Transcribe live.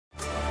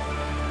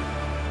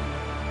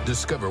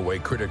Discover why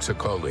critics are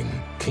calling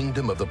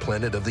Kingdom of the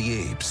Planet of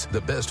the Apes the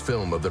best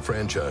film of the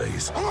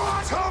franchise.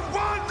 What a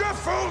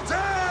wonderful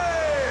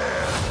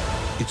day!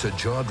 It's a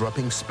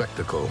jaw-dropping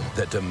spectacle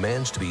that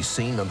demands to be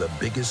seen on the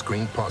biggest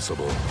screen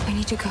possible. I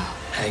need to go.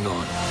 Hang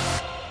on.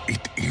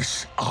 It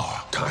is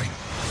our time.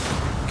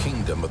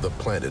 Kingdom of the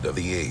Planet of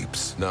the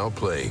Apes. Now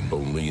playing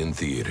only in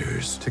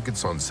theaters.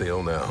 Tickets on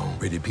sale now.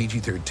 Rated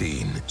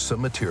PG-13.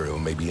 Some material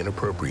may be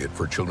inappropriate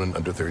for children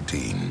under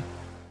 13.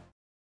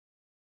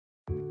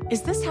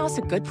 Is this house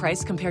a good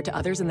price compared to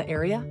others in the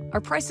area? Are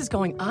prices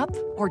going up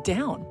or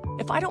down?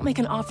 If I don't make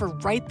an offer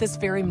right this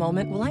very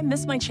moment, will I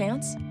miss my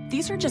chance?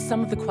 These are just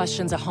some of the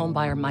questions a home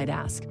buyer might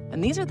ask.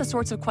 And these are the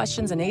sorts of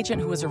questions an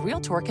agent who is a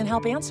Realtor can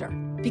help answer.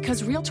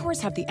 Because Realtors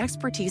have the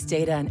expertise,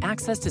 data, and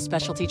access to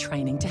specialty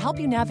training to help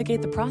you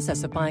navigate the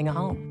process of buying a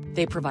home.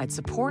 They provide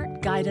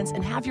support, guidance,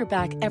 and have your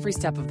back every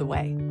step of the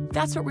way.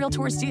 That's what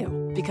Realtors do,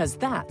 because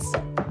that's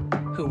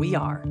who we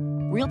are.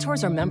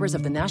 Realtors are members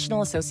of the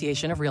National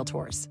Association of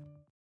Realtors.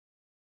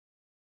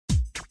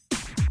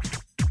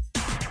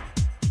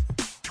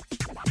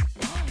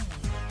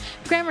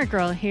 Grammar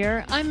Girl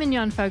here. I'm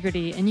Mignon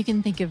Fogarty, and you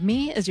can think of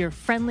me as your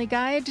friendly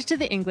guide to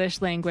the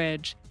English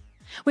language.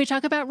 We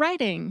talk about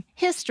writing,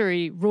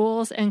 history,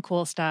 rules, and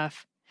cool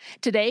stuff.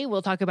 Today,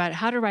 we'll talk about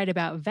how to write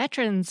about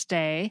Veterans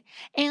Day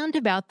and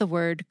about the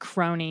word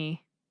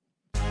crony.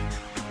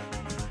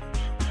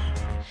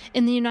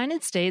 In the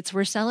United States,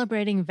 we're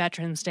celebrating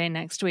Veterans Day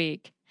next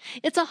week.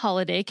 It's a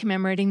holiday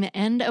commemorating the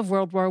end of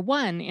World War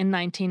I in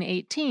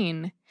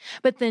 1918.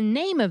 But the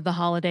name of the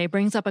holiday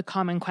brings up a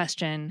common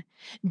question.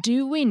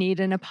 Do we need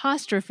an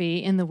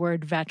apostrophe in the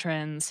word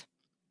veterans?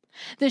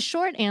 The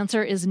short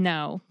answer is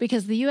no,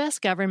 because the U.S.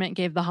 government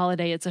gave the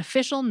holiday its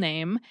official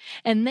name,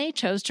 and they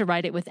chose to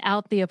write it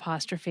without the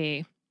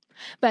apostrophe.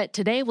 But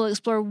today we'll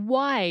explore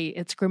why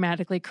it's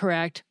grammatically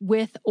correct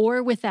with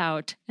or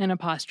without an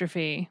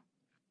apostrophe.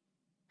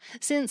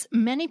 Since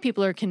many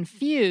people are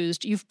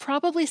confused, you've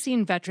probably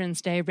seen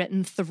Veterans Day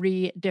written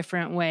 3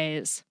 different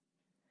ways.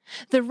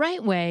 The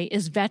right way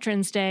is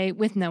Veterans Day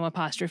with no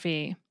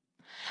apostrophe.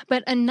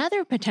 But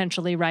another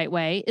potentially right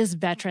way is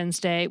Veterans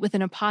Day with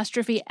an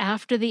apostrophe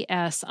after the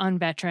S on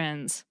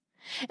veterans.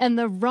 And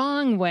the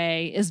wrong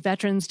way is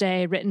Veterans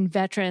Day written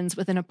veterans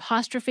with an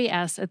apostrophe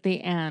S at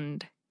the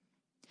end.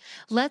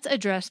 Let's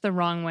address the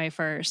wrong way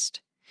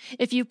first.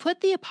 If you put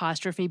the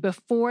apostrophe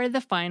before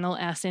the final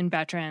S in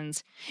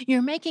veterans,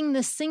 you're making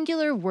the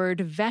singular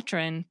word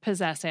veteran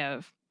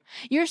possessive.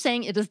 You're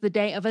saying it is the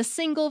day of a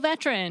single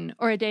veteran,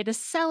 or a day to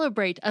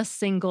celebrate a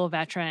single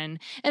veteran,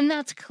 and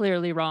that's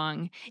clearly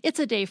wrong. It's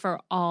a day for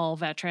all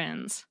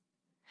veterans.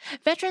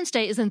 Veterans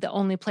Day isn't the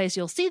only place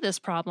you'll see this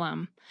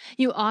problem.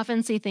 You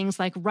often see things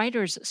like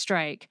writers'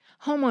 strike,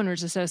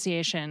 homeowners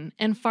association,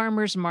 and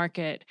farmers'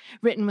 market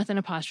written with an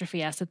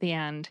apostrophe S at the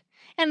end.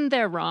 And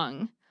they're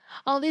wrong.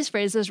 All these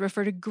phrases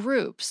refer to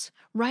groups,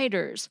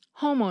 writers,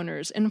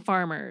 homeowners, and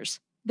farmers.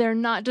 They're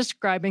not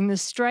describing the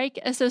strike,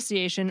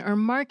 association, or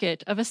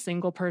market of a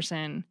single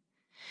person.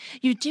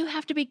 You do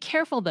have to be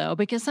careful, though,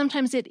 because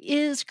sometimes it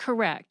is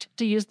correct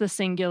to use the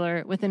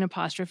singular with an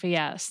apostrophe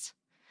S.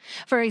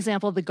 For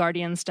example, the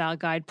Guardian Style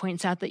Guide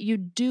points out that you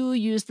do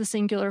use the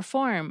singular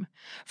form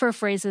for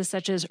phrases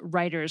such as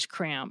writer's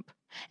cramp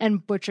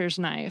and butcher's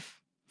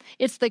knife.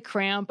 It's the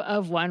cramp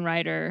of one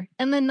writer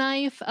and the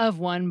knife of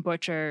one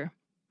butcher.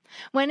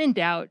 When in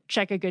doubt,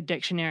 check a good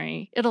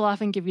dictionary. It'll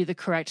often give you the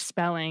correct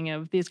spelling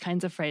of these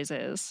kinds of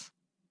phrases.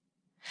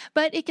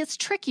 But it gets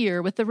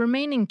trickier with the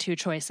remaining 2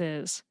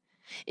 choices.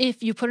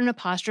 If you put an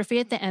apostrophe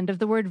at the end of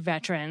the word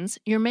veterans,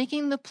 you're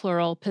making the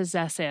plural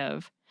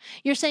possessive.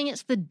 You're saying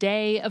it's the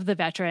day of the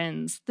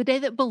veterans, the day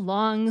that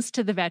belongs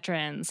to the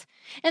veterans.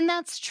 And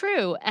that's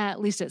true,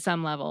 at least at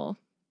some level.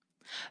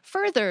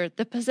 Further,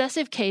 the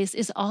possessive case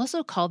is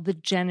also called the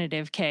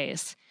genitive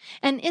case,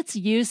 and its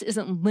use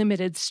isn't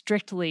limited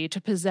strictly to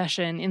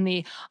possession in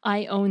the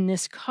I own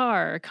this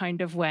car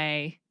kind of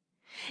way.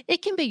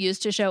 It can be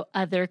used to show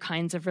other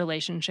kinds of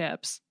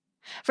relationships.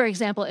 For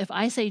example, if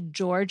I say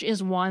George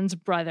is Juan's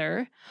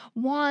brother,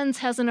 Juan's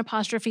has an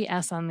apostrophe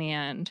S on the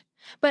end.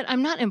 But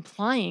I'm not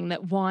implying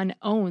that Juan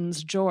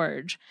owns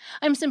George.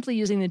 I'm simply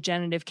using the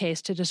genitive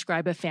case to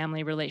describe a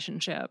family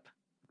relationship.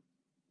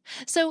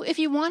 So if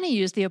you want to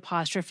use the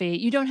apostrophe,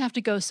 you don't have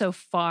to go so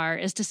far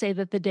as to say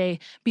that the day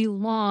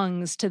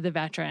belongs to the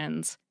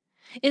veterans.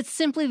 It's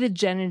simply the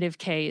genitive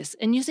case,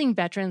 and using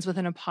veterans with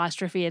an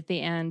apostrophe at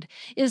the end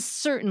is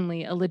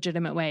certainly a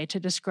legitimate way to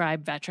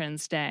describe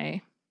Veterans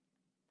Day.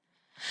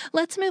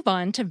 Let's move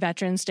on to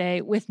Veterans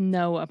Day with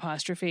no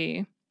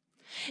apostrophe.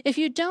 If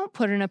you don't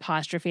put an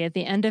apostrophe at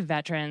the end of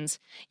veterans,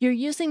 you're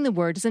using the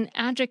word as an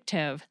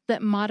adjective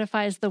that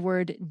modifies the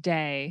word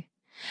day.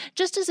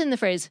 Just as in the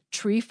phrase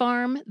tree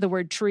farm, the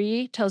word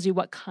tree tells you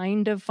what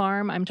kind of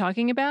farm I'm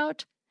talking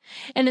about.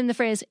 And in the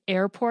phrase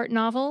airport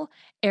novel,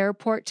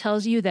 airport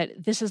tells you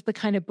that this is the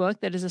kind of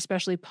book that is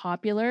especially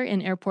popular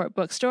in airport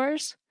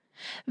bookstores.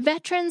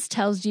 Veterans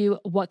tells you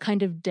what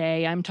kind of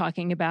day I'm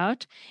talking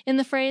about in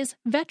the phrase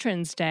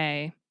Veterans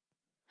Day.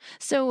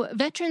 So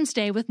Veterans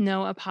Day with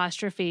no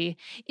apostrophe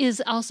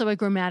is also a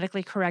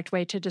grammatically correct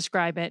way to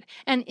describe it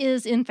and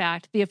is, in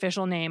fact, the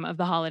official name of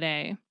the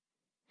holiday.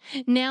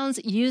 Nouns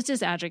used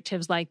as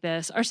adjectives like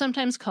this are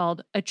sometimes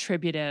called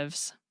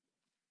attributives.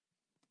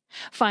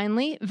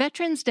 Finally,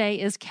 Veterans Day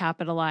is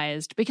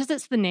capitalized because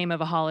it's the name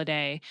of a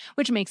holiday,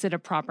 which makes it a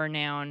proper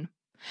noun.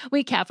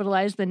 We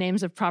capitalize the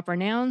names of proper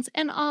nouns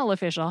and all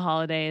official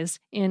holidays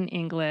in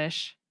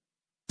English.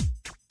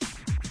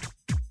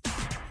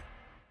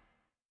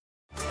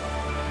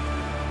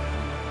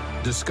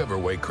 Discover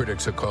why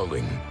critics are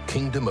calling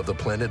Kingdom of the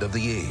Planet of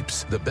the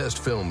Apes the best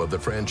film of the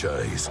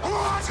franchise.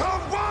 What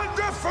a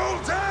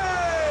wonderful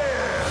day!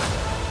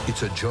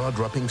 It's a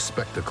jaw-dropping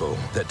spectacle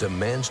that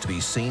demands to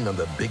be seen on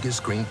the biggest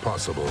screen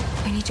possible.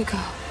 We need to go.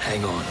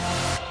 Hang on.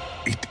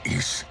 It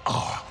is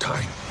our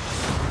time.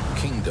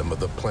 Kingdom of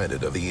the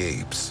Planet of the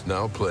Apes,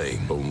 now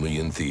playing only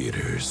in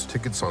theaters.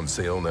 Tickets on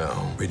sale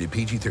now. Rated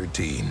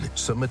PG-13.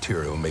 Some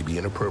material may be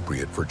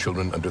inappropriate for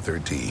children under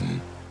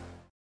 13.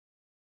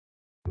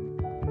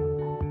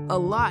 A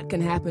lot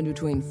can happen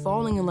between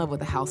falling in love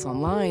with a house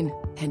online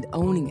and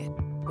owning it.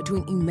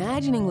 Between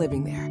imagining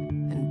living there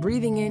and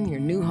breathing in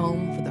your new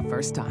home for the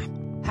first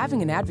time.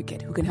 Having an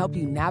advocate who can help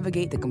you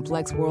navigate the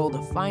complex world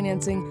of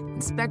financing,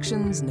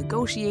 inspections,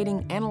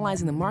 negotiating,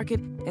 analyzing the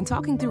market, and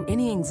talking through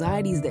any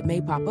anxieties that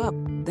may pop up,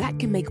 that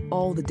can make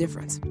all the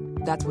difference.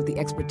 That's what the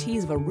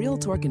expertise of a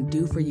Realtor can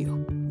do for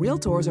you.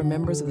 Realtors are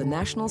members of the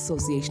National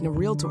Association of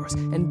Realtors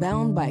and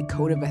bound by a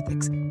code of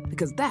ethics,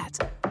 because that's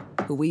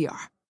who we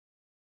are.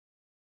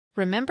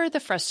 Remember the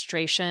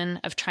frustration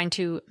of trying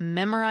to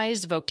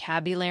memorize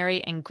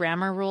vocabulary and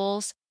grammar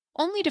rules,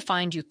 only to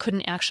find you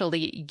couldn't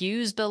actually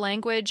use the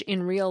language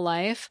in real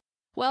life?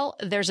 Well,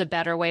 there's a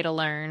better way to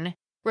learn.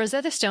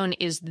 Rosetta Stone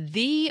is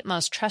the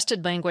most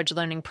trusted language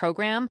learning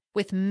program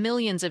with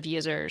millions of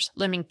users,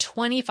 learning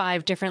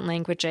 25 different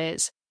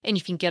languages, and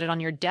you can get it on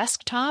your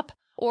desktop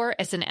or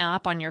as an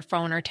app on your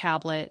phone or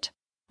tablet.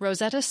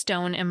 Rosetta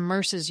Stone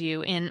immerses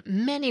you in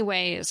many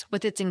ways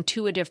with its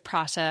intuitive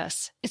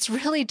process. It's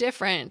really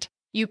different.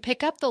 You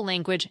pick up the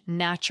language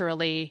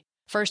naturally,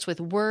 first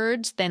with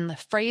words, then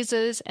with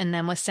phrases, and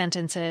then with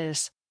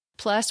sentences.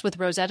 Plus, with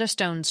Rosetta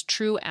Stone's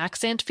True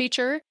Accent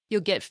feature, you'll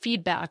get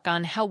feedback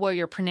on how well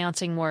you're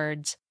pronouncing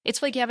words.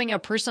 It's like having a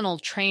personal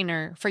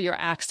trainer for your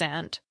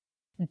accent.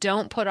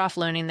 Don't put off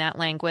learning that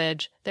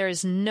language. There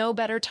is no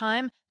better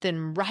time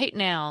than right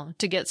now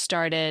to get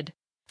started.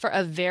 For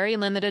a very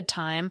limited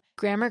time,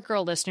 Grammar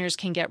Girl listeners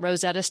can get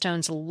Rosetta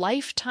Stone's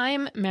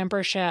lifetime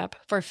membership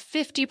for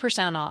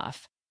 50%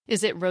 off.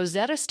 Visit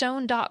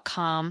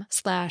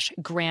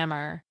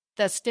rosettastone.com/grammar.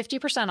 That's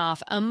 50%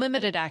 off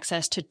unlimited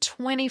access to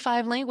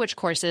 25 language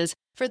courses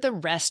for the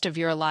rest of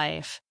your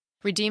life.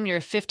 Redeem your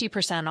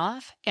 50%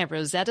 off at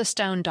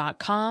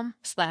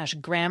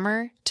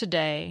rosettastone.com/grammar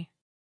today.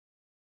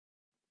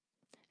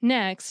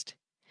 Next,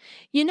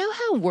 you know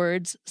how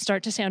words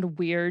start to sound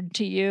weird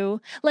to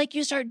you? Like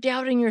you start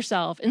doubting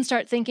yourself and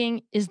start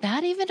thinking, is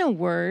that even a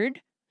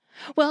word?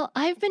 Well,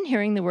 I've been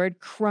hearing the word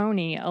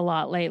crony a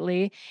lot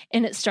lately,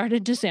 and it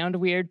started to sound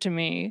weird to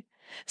me.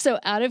 So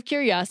out of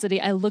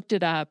curiosity, I looked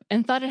it up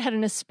and thought it had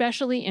an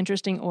especially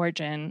interesting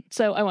origin,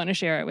 so I want to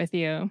share it with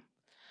you.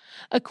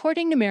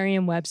 According to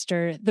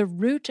Merriam-Webster, the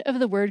root of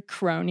the word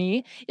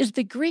crony is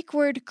the Greek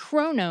word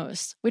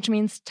chronos, which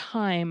means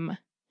time.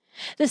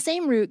 The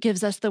same root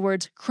gives us the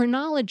words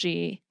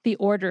chronology, the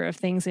order of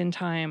things in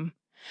time.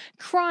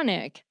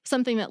 Chronic,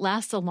 something that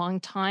lasts a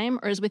long time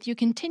or is with you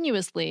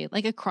continuously,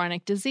 like a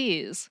chronic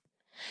disease.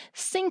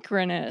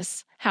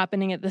 Synchronous,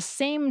 happening at the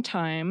same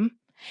time.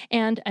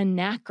 And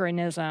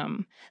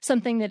anachronism,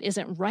 something that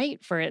isn't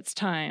right for its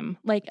time,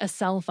 like a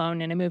cell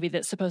phone in a movie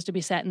that's supposed to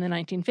be set in the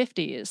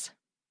 1950s.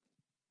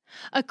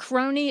 A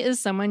crony is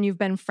someone you've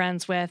been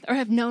friends with or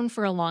have known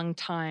for a long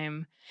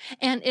time,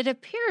 and it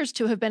appears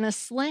to have been a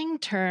slang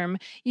term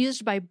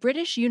used by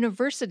British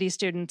university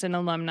students and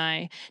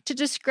alumni to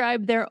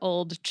describe their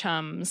old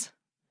chums.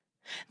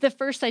 The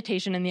first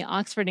citation in the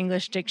Oxford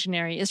English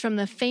Dictionary is from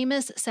the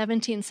famous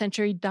 17th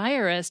century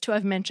diarist who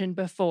I've mentioned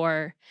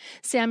before,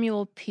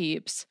 Samuel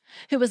Pepys,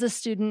 who was a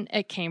student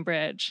at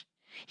Cambridge.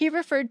 He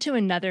referred to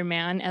another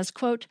man as,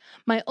 quote,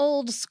 my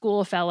old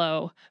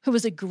schoolfellow, who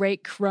was a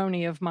great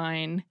crony of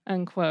mine,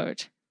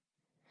 unquote.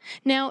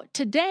 Now,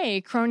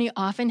 today, crony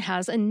often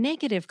has a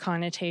negative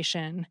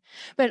connotation,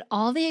 but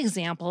all the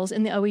examples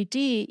in the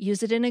OED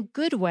use it in a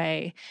good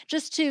way,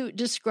 just to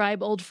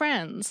describe old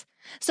friends.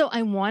 So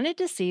I wanted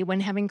to see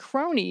when having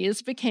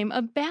cronies became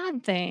a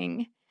bad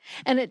thing.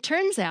 And it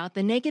turns out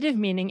the negative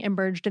meaning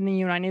emerged in the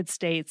United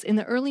States in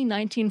the early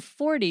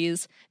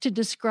 1940s to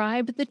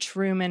describe the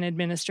Truman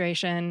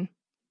administration.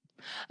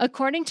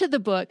 According to the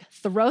book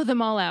Throw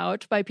Them All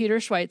Out by Peter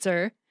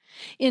Schweitzer,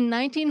 in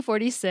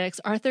 1946,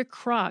 Arthur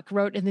Kroc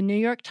wrote in the New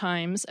York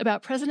Times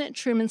about President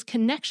Truman's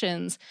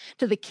connections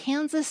to the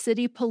Kansas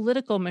City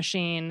political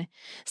machine,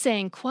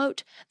 saying,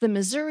 quote, the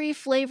Missouri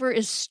flavor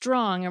is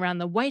strong around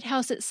the White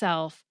House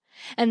itself,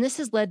 and this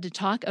has led to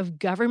talk of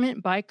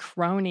government by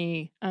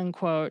crony,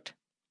 unquote.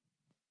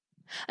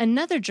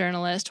 Another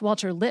journalist,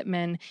 Walter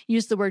Lippmann,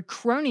 used the word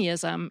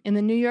cronyism in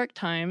the New York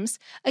Times,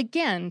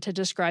 again to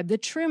describe the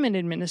Truman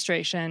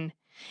administration.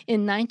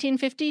 In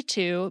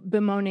 1952,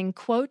 bemoaning,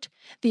 quote,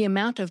 the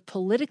amount of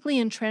politically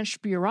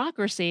entrenched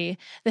bureaucracy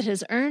that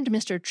has earned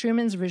Mr.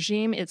 Truman's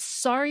regime its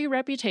sorry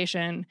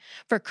reputation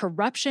for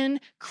corruption,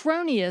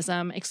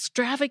 cronyism,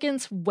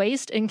 extravagance,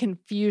 waste, and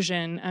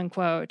confusion,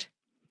 unquote.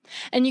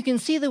 And you can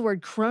see the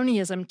word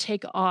cronyism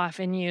take off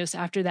in use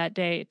after that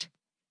date.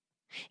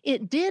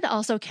 It did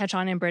also catch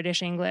on in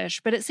British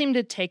English, but it seemed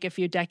to take a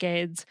few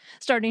decades,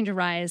 starting to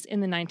rise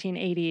in the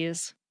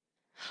 1980s.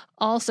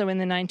 Also in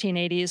the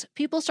 1980s,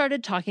 people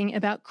started talking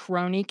about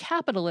crony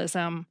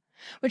capitalism,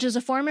 which is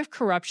a form of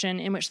corruption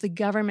in which the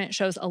government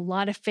shows a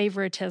lot of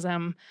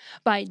favoritism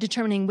by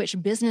determining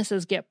which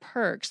businesses get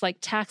perks like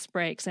tax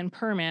breaks and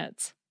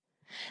permits.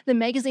 The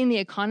magazine The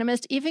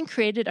Economist even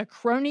created a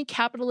crony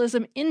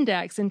capitalism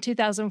index in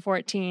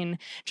 2014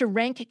 to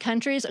rank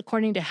countries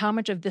according to how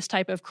much of this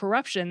type of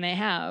corruption they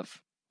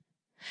have.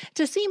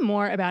 To see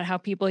more about how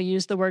people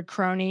use the word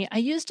crony, I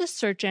used a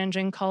search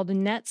engine called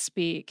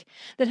NetSpeak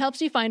that helps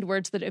you find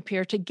words that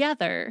appear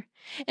together.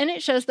 And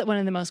it shows that one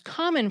of the most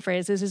common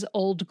phrases is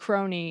old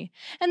crony.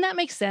 And that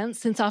makes sense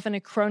since often a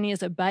crony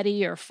is a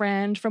buddy or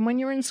friend from when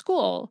you were in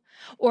school,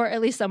 or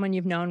at least someone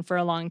you've known for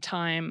a long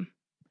time.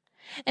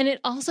 And it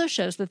also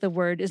shows that the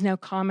word is now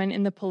common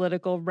in the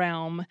political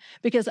realm,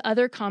 because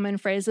other common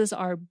phrases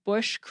are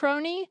Bush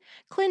crony,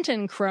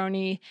 Clinton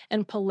crony,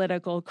 and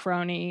political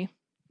crony.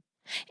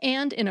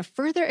 And in a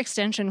further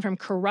extension from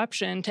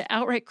corruption to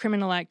outright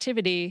criminal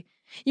activity,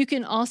 you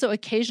can also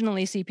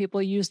occasionally see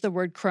people use the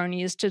word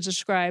cronies to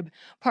describe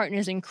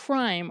partners in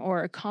crime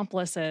or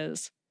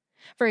accomplices.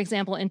 For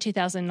example, in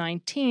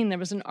 2019, there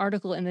was an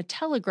article in The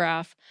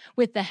Telegraph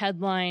with the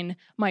headline,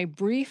 "My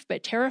Brief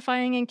but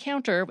Terrifying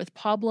Encounter with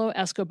Pablo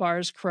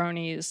Escobar's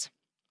Cronies."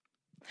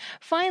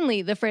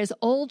 Finally, the phrase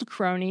old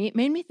crony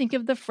made me think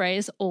of the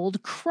phrase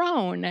old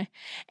crone,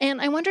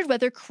 and I wondered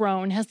whether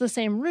crone has the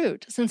same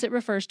root since it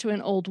refers to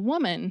an old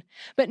woman,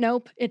 but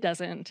nope, it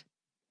doesn't.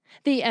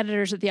 The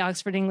editors at the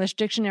Oxford English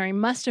Dictionary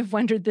must have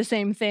wondered the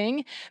same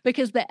thing,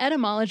 because the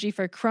etymology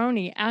for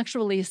crony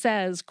actually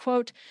says,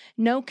 quote,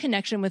 no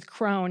connection with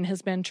crone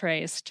has been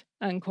traced,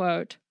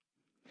 unquote.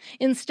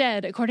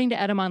 Instead, according to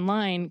Edym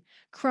Online,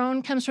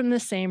 crone comes from the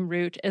same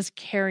root as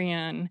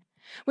carrion,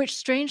 which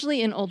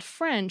strangely in Old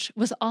French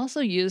was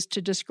also used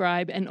to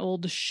describe an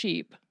old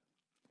sheep.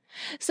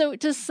 So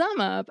to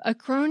sum up, a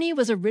crony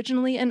was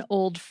originally an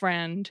old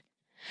friend.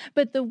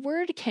 But the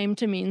word came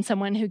to mean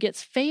someone who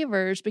gets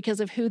favors because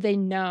of who they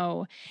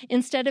know,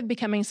 instead of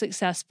becoming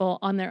successful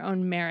on their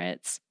own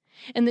merits.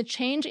 And the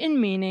change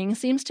in meaning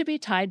seems to be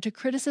tied to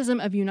criticism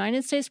of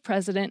United States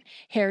President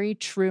Harry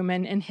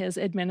Truman and his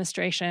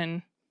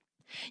administration.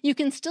 You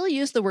can still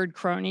use the word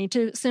crony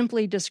to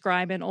simply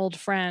describe an old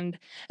friend,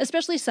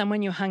 especially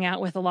someone you hung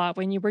out with a lot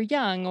when you were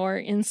young or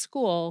in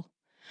school.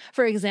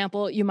 For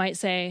example, you might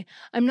say,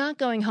 I'm not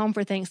going home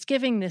for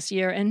Thanksgiving this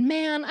year, and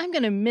man, I'm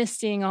going to miss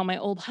seeing all my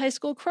old high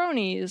school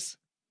cronies.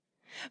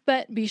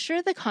 But be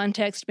sure the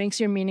context makes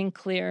your meaning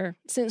clear,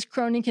 since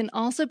crony can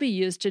also be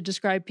used to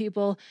describe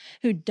people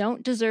who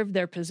don't deserve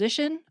their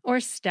position or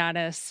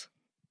status.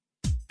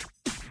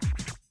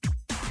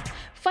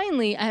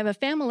 Finally, I have a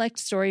Familect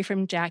story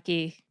from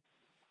Jackie.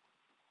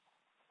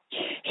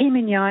 Hey,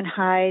 Mignon.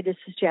 Hi, this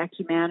is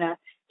Jackie Manna.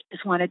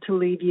 Just wanted to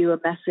leave you a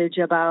message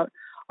about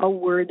a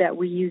word that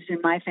we used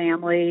in my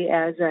family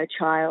as a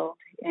child,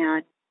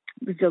 and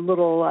it was a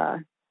little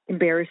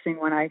embarrassing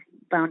when I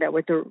found out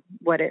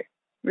what it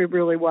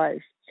really was.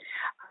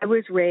 I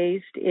was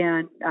raised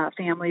in a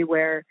family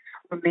where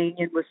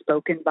Romanian was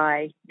spoken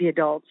by the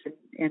adults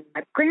and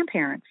my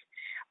grandparents.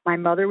 My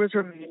mother was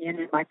Romanian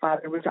and my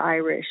father was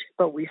Irish,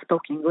 but we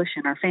spoke English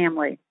in our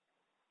family.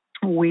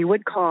 We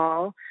would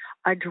call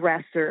a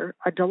dresser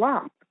a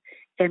dollop,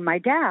 and my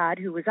dad,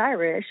 who was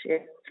Irish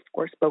and of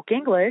course spoke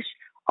English,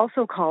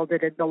 also called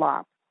it a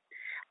dollop.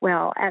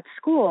 Well, at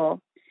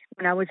school,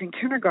 when I was in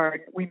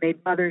kindergarten, we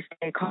made Mother's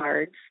Day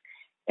cards.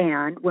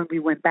 And when we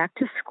went back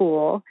to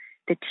school,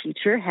 the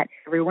teacher had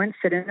everyone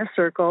sit in a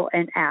circle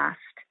and asked,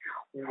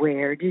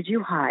 where did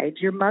you hide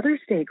your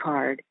Mother's Day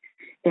card?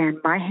 And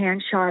my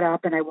hand shot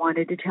up and I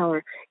wanted to tell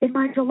her, in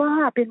my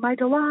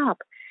dollop.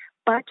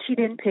 But she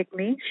didn't pick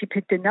me. She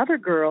picked another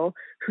girl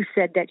who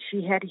said that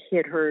she had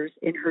hid hers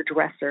in her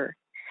dresser.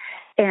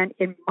 And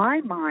in my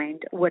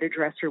mind, what a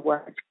dresser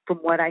was, from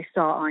what I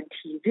saw on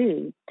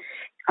TV,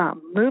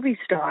 movie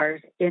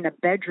stars in a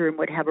bedroom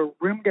would have a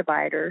room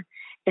divider,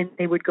 and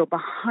they would go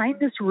behind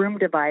this room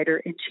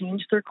divider and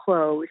change their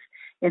clothes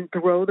and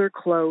throw their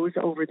clothes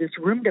over this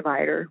room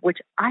divider, which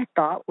I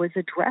thought was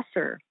a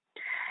dresser.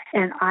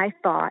 And I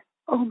thought,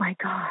 oh my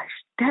gosh,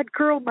 that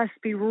girl must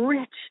be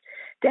rich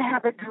to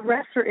have a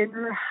dresser in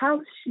her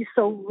house. She's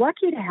so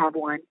lucky to have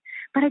one.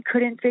 But I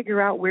couldn't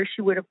figure out where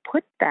she would have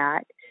put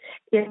that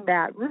in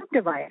that room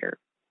divider.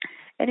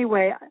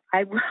 Anyway,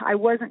 I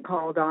wasn't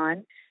called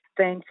on.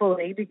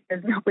 thankfully,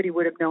 because nobody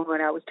would have known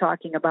what I was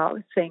talking about,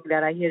 saying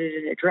that I hid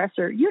it in a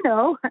dresser. You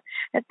know,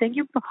 that thing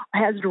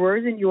has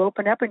drawers and you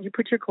open up and you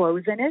put your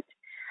clothes in it.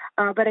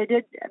 But I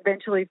did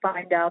eventually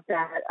find out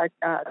that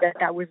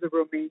that was the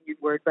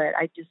Romanian word, but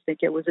I just think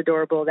it was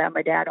adorable that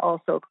my dad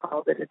also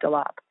called it a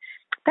dulap.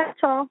 That's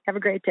all. Have a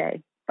great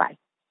day. Bye.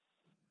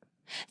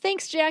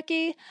 Thanks,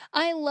 Jackie.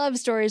 I love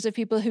stories of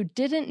people who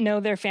didn't know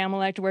their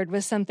Familect word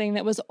was something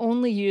that was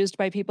only used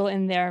by people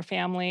in their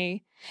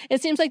family.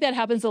 It seems like that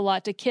happens a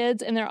lot to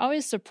kids, and they're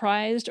always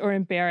surprised or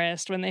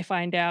embarrassed when they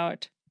find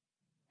out.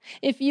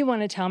 If you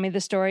want to tell me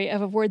the story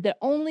of a word that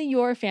only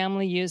your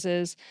family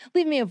uses,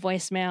 leave me a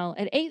voicemail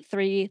at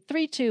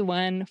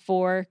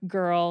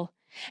 83321-4GIRL.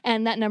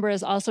 And that number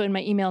is also in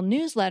my email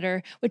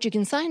newsletter, which you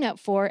can sign up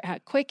for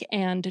at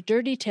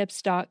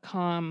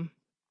quickanddirtytips.com.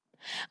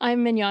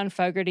 I'm Mignon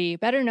Fogarty,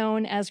 better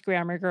known as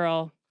Grammar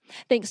Girl.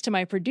 Thanks to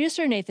my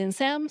producer, Nathan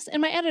Sams,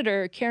 and my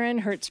editor,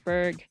 Karen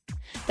Hertzberg.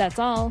 That's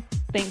all.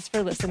 Thanks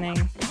for listening.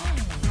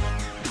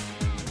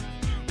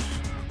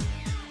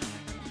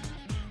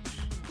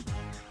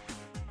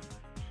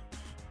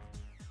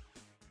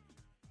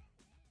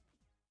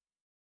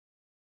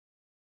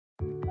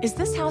 Is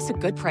this house a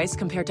good price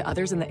compared to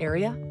others in the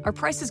area? Are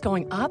prices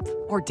going up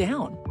or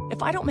down?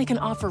 If I don't make an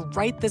offer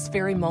right this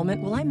very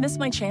moment, will I miss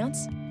my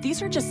chance?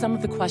 These are just some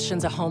of the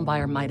questions a home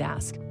buyer might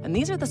ask. And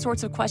these are the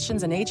sorts of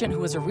questions an agent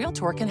who is a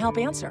Realtor can help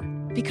answer.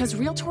 Because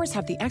Realtors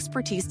have the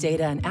expertise,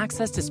 data, and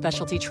access to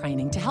specialty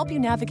training to help you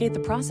navigate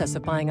the process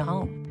of buying a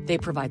home. They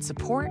provide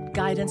support,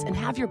 guidance, and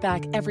have your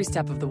back every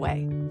step of the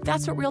way.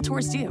 That's what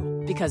Realtors do,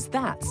 because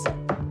that's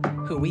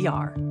who we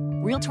are.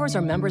 Realtors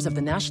are members of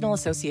the National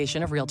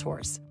Association of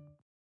Realtors.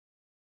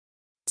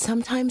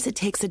 Sometimes it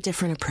takes a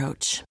different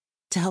approach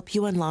to help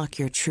you unlock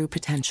your true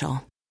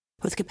potential.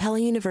 With Capella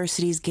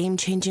University's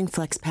game-changing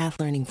FlexPath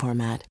learning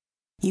format,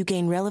 you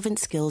gain relevant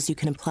skills you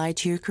can apply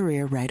to your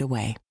career right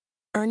away.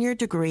 Earn your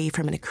degree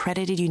from an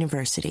accredited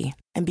university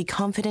and be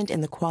confident in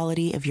the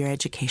quality of your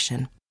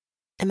education.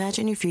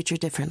 Imagine your future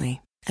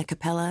differently at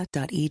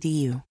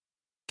capella.edu.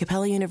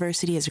 Capella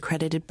University is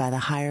accredited by the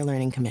Higher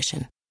Learning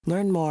Commission.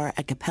 Learn more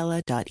at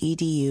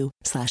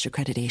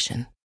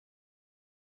capella.edu/accreditation.